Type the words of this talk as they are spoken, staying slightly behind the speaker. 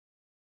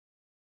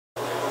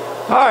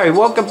Alright,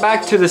 welcome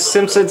back to the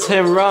Simpsons Hit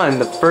and Run.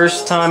 The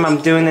first time I'm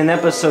doing an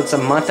episode a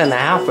month and a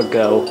half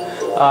ago.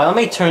 Let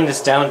me turn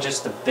this down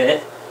just a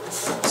bit.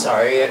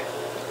 Sorry,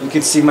 you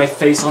can see my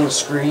face on the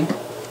screen.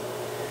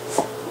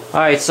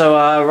 Alright, so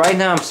right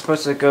now I'm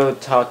supposed to go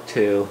talk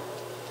to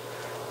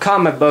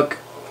comic book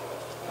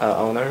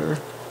owner.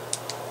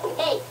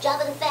 Hey,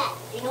 Jabba the Fat,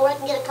 do you know where I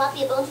can get a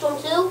copy of Bone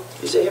Storm 2?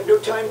 Yes, I have no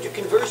time to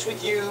converse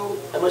with you.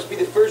 I must be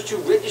the first to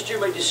register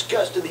my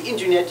disgust on the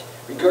internet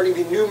regarding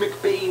the new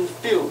McBain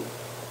film.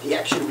 The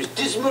action was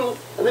dismal,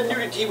 and the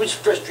nudity was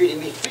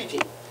frustratingly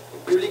fleeting. I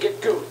barely get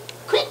going.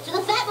 Quick, to the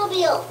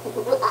Fatmobile!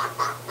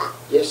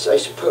 Yes, I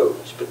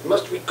suppose, but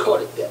must we call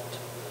it that?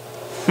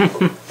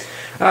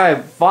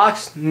 Alright,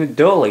 Vox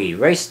Nudoli,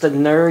 race the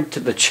nerd to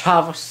the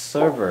Java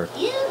server.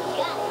 You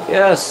got it.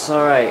 Yes,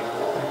 alright.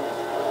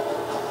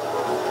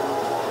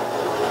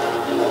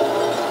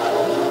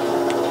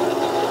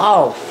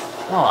 Oh,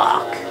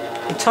 fuck.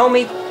 You told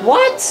me...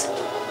 What?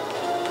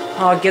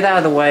 Oh, get out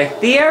of the way.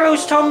 The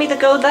arrows told me to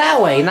go that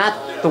way,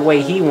 not the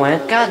way he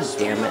went. God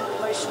damn it.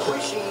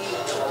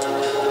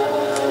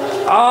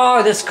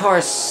 Oh, this car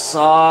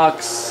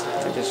sucks.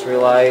 I just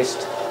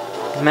realized.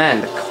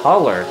 Man, the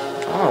color.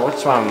 Oh,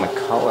 what's wrong with the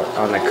color?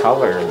 On the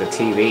color of the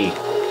TV.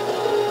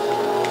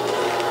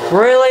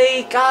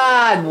 Really?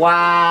 God,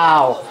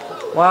 wow.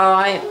 Well,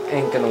 I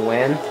ain't gonna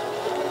win.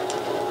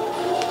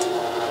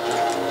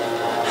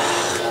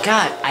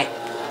 God,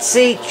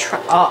 see,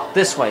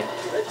 this way.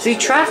 See,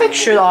 traffic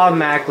should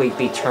automatically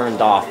be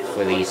turned off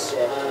for these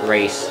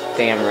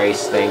damn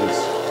race things.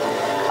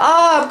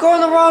 Ah, I'm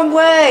going the wrong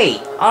way!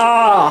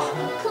 Ah,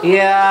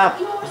 yeah.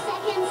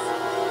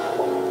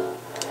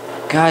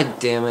 God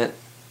damn it.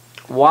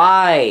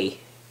 Why?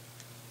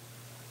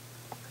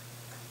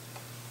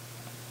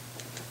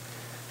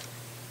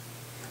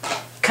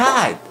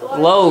 God,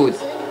 load.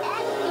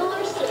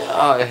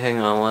 Oh, hang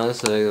on one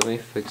second, let me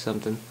fix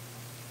something.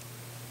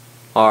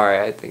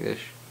 Alright, I think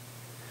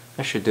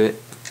I should do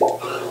it.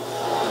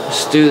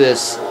 Let's do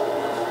this.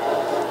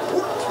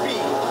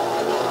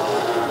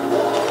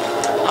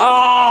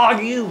 Oh,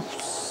 you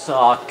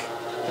suck.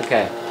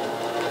 Okay.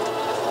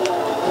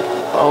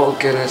 Oh,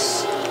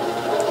 goodness.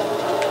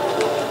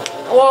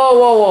 Whoa,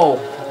 whoa, whoa.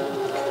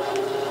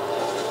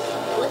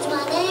 What's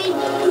my name?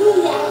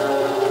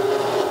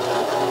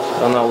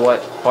 Don't know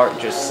what Bart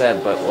just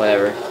said, but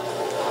whatever.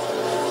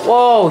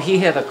 Whoa, he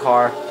hit a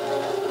car.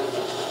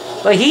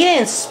 But he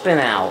didn't spin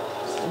out.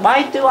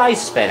 Why do I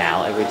spin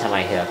out every time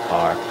I hit a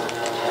car?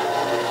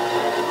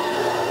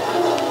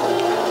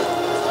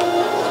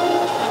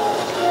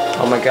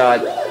 Oh my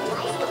god.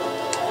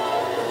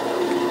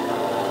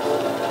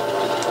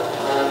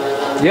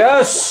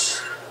 Yes!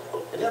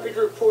 I'm happy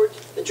to report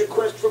that your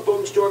quest for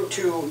Bone Storm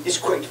 2 is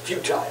quite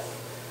futile.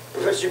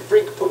 Professor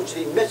Frink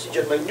posted a message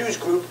on my news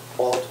group,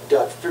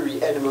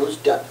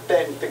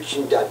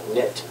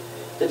 alt.furryanimals.fanfiction.net,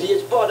 that he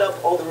has bought up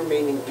all the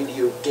remaining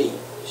video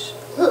games.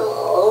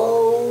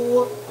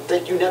 Oh.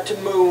 Thank you not to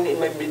moan in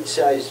my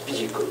mid-sized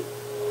vehicle.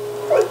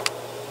 Oh,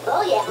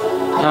 yeah.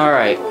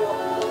 Alright.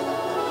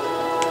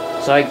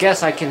 So I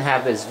guess I can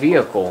have his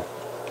vehicle.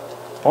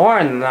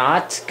 Or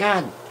not.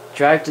 God,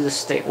 drive to the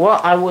state. Well,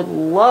 I would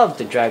love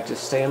to drive to the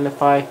stadium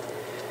if I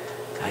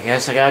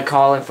guess I gotta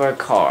call in for a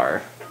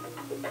car.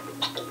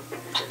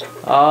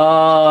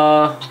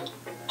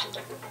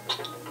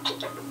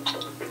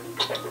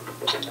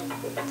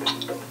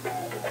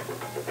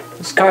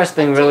 This car's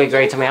been really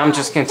great to me. I'm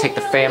just gonna take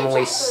the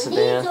family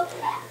sedan.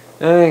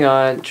 Hang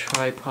on,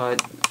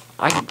 tripod.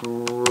 I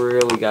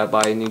really gotta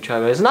buy a new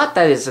tripod. It's not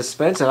that it's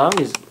expensive. I'm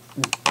just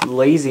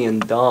lazy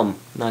and dumb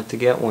not to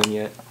get one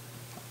yet.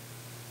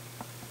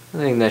 I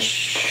think that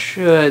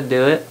should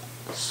do it.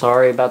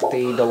 Sorry about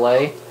the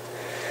delay.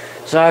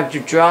 So I have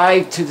to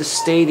drive to the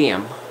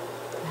stadium.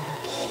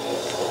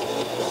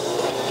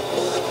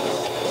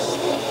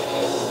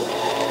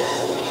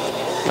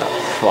 Oh,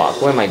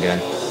 fuck. What am I doing?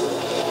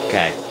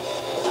 Okay.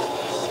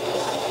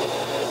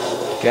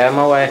 Get out of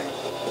my way.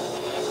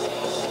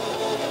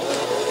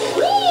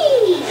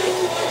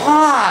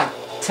 Ah!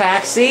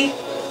 Taxi!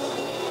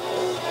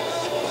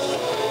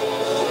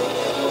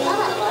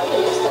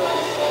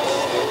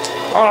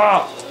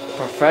 Oh!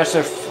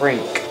 Professor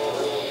Frink.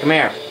 Come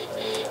here.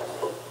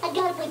 I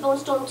gotta play Bone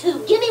Storm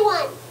 2. Give me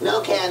one!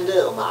 No can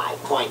do, my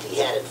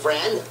pointy-headed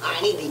friend. I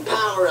need the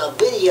power of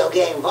video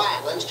game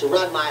violence to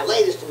run my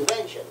latest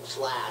invention,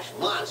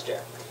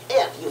 /monster.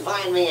 If you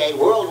find me a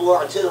World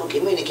War II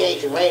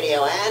communication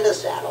radio and a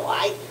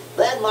satellite,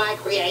 then my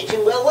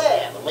creation will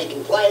live, and we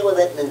can play with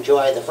it and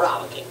enjoy the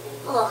frolicking.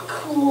 Oh,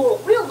 cool.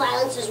 Real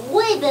violence is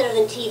way better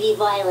than TV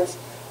violence.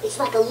 It's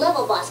like a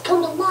level boss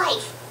come to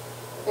life.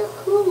 Now,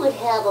 who would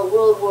have a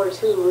World War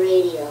II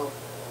radio?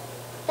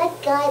 That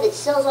guy that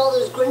sells all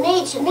those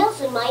grenades to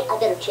Nelson might. I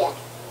better check.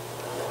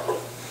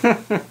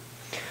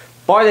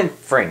 Bart and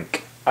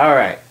Frink.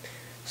 Alright.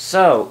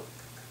 So.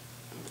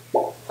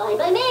 Fine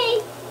by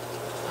me.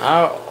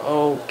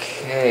 Oh,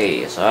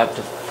 okay. So I have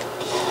to...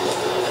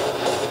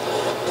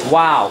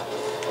 Wow.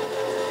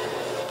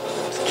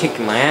 It's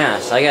kicking my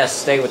ass. I gotta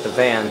stay with the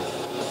van.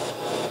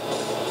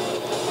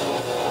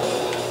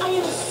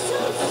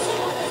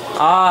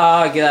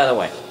 Ah, get out of the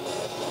way.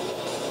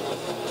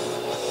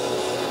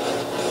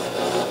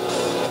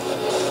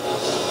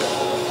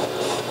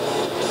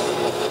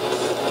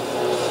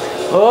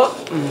 Oh,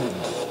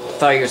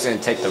 thought you were going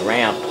to take the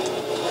ramp.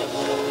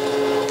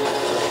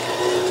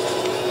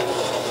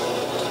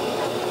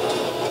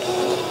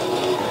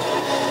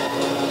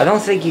 I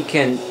don't think you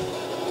can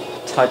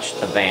touch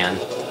the van.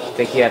 I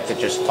think you have to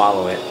just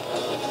follow it.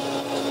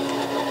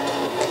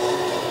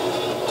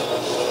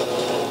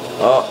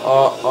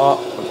 Oh,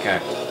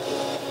 okay.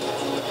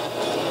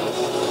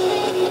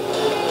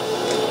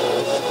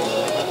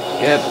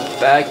 Get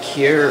back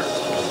here.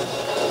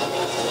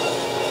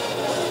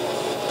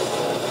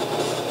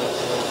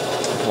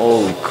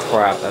 Holy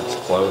crap, that's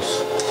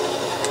close.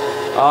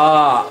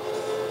 Ah,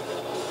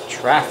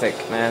 traffic,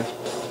 man.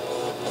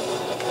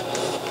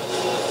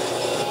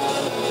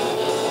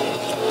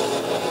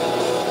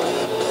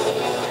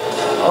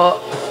 Oh.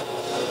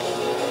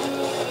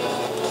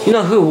 You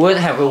know who would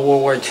have a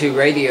World War II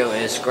radio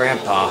is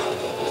Grandpa.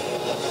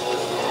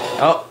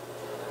 Oh.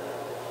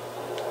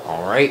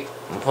 Alright.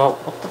 Well,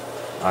 what the...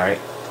 Alright.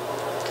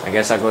 I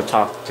guess I'll go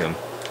talk to him.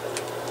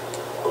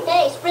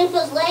 Hey,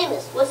 Springfield's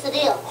lamest. What's the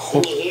deal?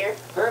 Did you hear?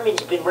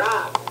 Herman's been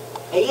robbed.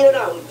 And you don't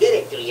know who did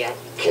it, do you?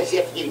 Because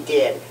if you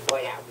did,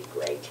 boy, that would be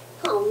great.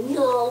 Oh,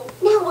 no.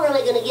 Now where am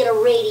I going to get a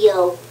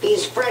radio?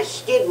 These fresh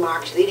skid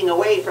marks leading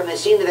away from the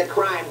scene of the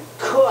crime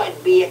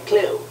could be a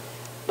clue.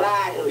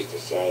 But who's to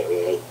say,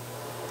 really?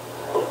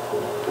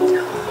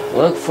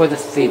 Look for the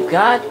thief.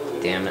 God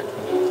damn it.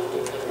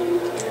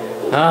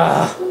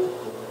 Ah.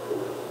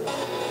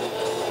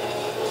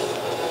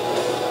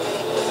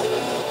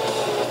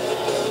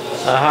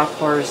 So how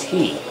far is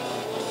he?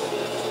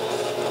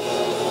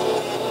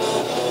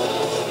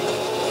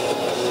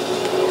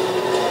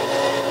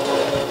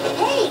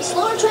 Hey,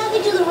 slower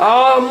traffic to the right.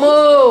 Oh,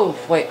 move!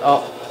 Wait,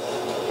 oh.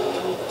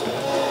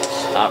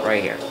 Stop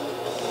right here.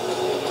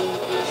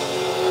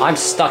 I'm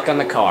stuck on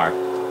the car.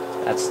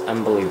 That's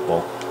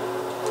unbelievable.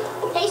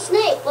 Hey,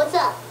 Snake, what's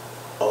up?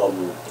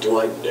 Do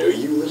I know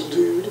you, little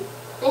dude?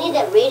 I need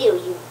that radio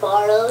you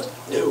borrowed.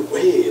 No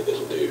way,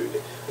 little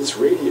dude. This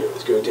radio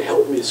is going to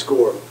help me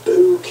score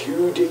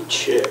beaucoup de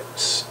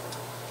chicks.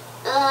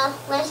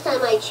 Last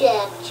time I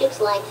checked, chicks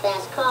like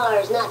fast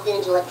cars, not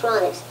vintage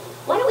electronics.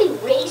 Why don't we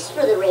race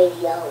for the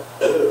radio?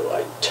 Oh,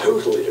 I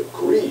totally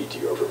agree to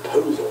your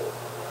proposal.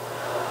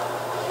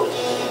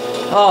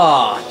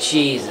 Oh,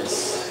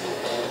 Jesus.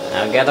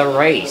 Now gotta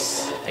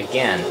race.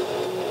 Again.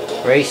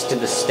 Race to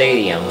the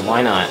stadium.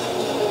 Why not?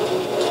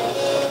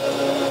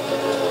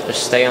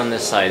 Just stay on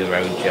this side of the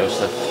road,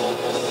 Joseph.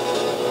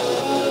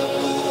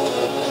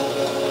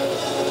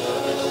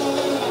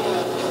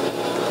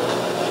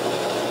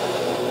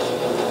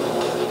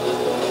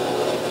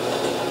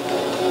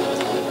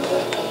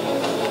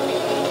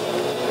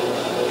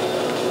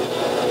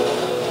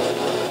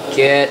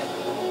 Get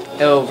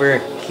over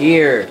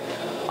here.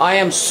 I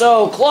am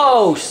so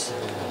close.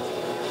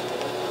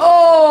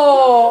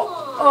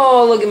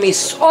 Oh, look at me.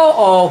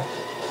 Oh.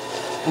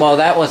 Well,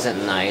 that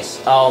wasn't nice.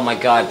 Oh my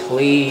god,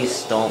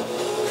 please don't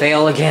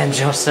fail again,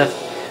 Joseph.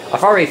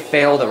 I've already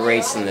failed a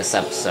race in this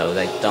episode.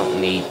 I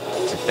don't need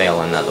to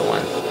fail another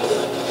one.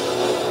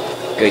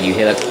 Good, you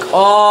hit a...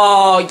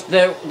 Oh,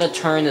 the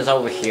turn is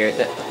over here.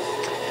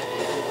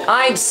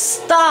 I'm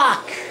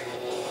stuck!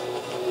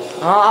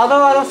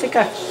 Although I don't think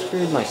I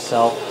screwed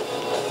myself.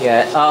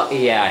 Yeah,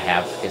 yeah, I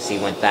have, because he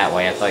went that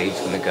way. I thought he was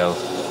gonna go.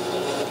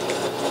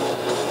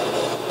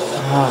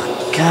 Oh,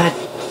 god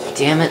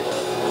damn it.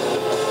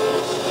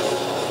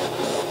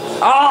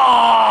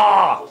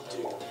 Oh!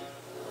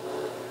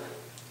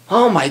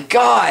 Oh my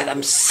god,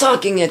 I'm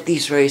sucking at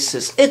these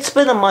races. It's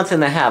been a month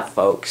and a half,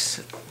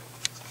 folks.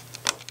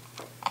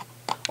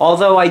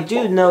 Although I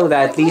do know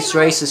that these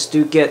races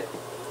do get...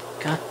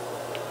 God.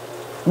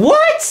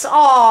 What?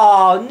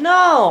 Oh,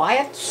 no! I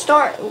have to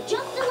start...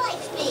 Jump to light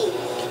speed.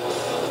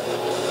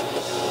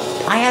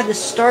 I had to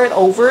start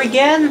over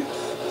again?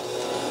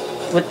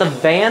 With the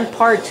van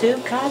part 2?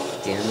 God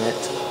damn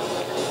it.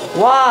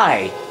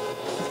 Why? I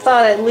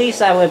thought at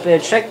least I would be a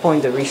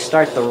checkpoint to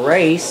restart the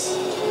race.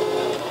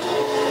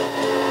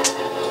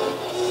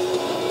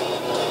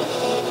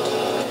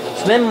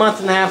 It's been a month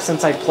and a half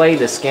since I played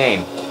this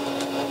game.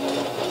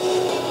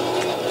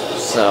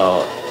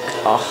 So,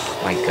 oh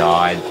my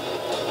god.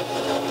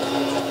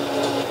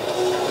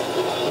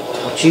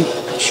 Would you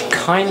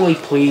kindly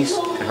please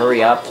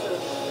hurry up?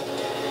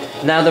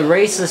 Now the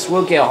races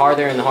will get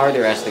harder and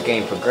harder as the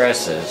game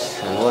progresses.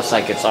 And it looks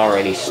like it's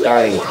already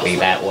starting to be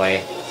that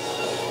way.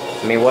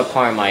 I mean, what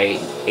part am I?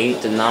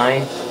 8 to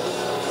 9?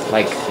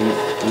 Like,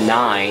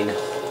 9.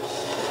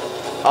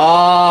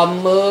 Oh,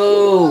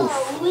 move!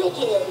 Oh,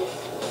 wicked.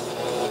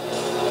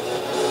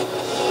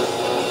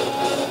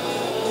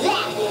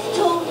 That is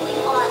totally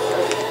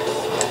awesome.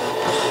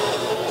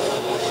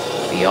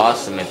 Be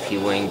awesome if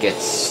you wouldn't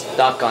get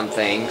stuck on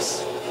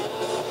things.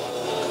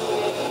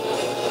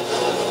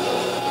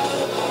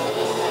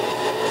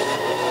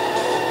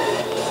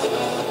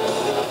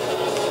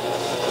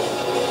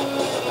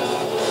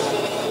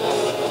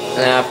 And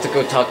I have to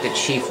go talk to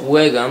Chief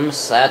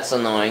Wiggums. That's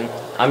annoying.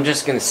 I'm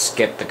just gonna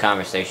skip the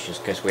conversations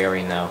because we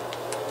already know.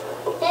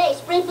 Hey,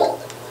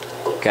 Springfield.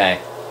 Okay.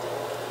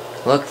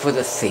 Look for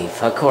the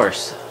thief, of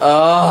course.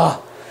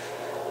 Oh!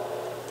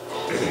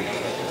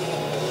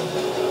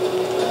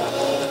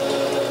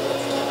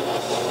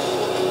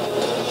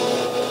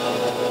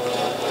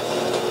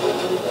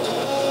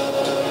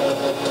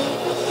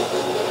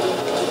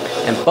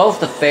 And both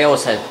the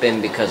fails have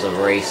been because of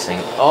racing.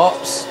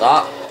 Oh,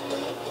 stop.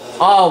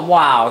 Oh,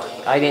 wow.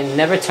 I didn't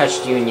never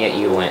touched you and yet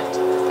you went.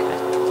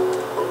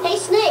 Okay. Hey,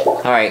 Snake.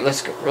 Alright,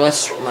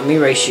 let me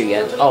race you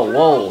again. Oh,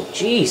 whoa.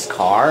 Jeez,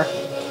 car.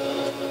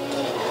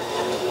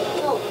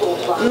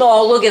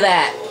 No, look at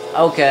that.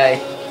 Okay.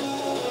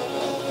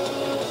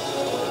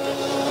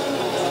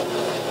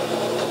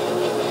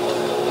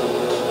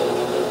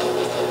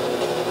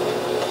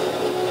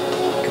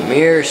 Come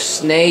here,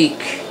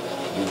 Snake.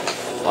 You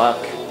fuck.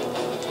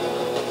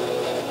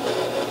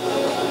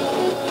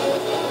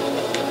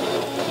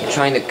 I'm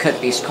trying to cut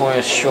these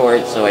corners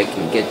short so I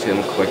can get to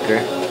him quicker.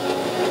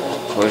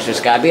 Of course, there's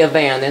gotta be a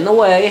van in the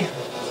way.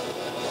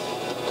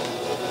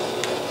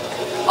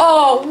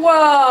 Oh,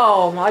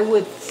 wow! I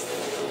would...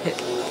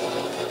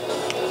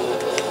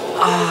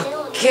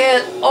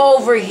 get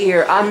over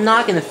here! I'm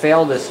not gonna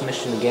fail this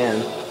mission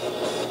again.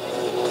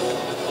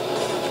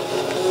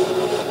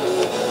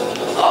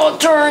 Oh,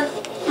 turn!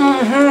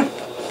 Mm-hmm.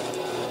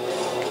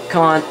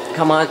 Come on,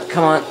 come on,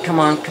 come on, come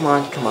on, come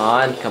on, come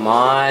on, come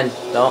on.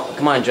 Don't,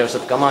 come on,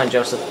 Joseph, come on,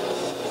 Joseph.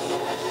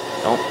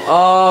 Don't,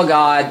 oh,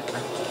 God.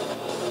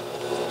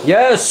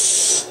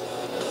 Yes!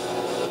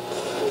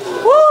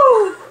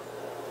 Woo!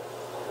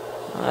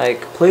 I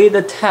completed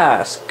the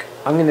task.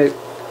 I'm gonna,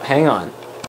 hang on.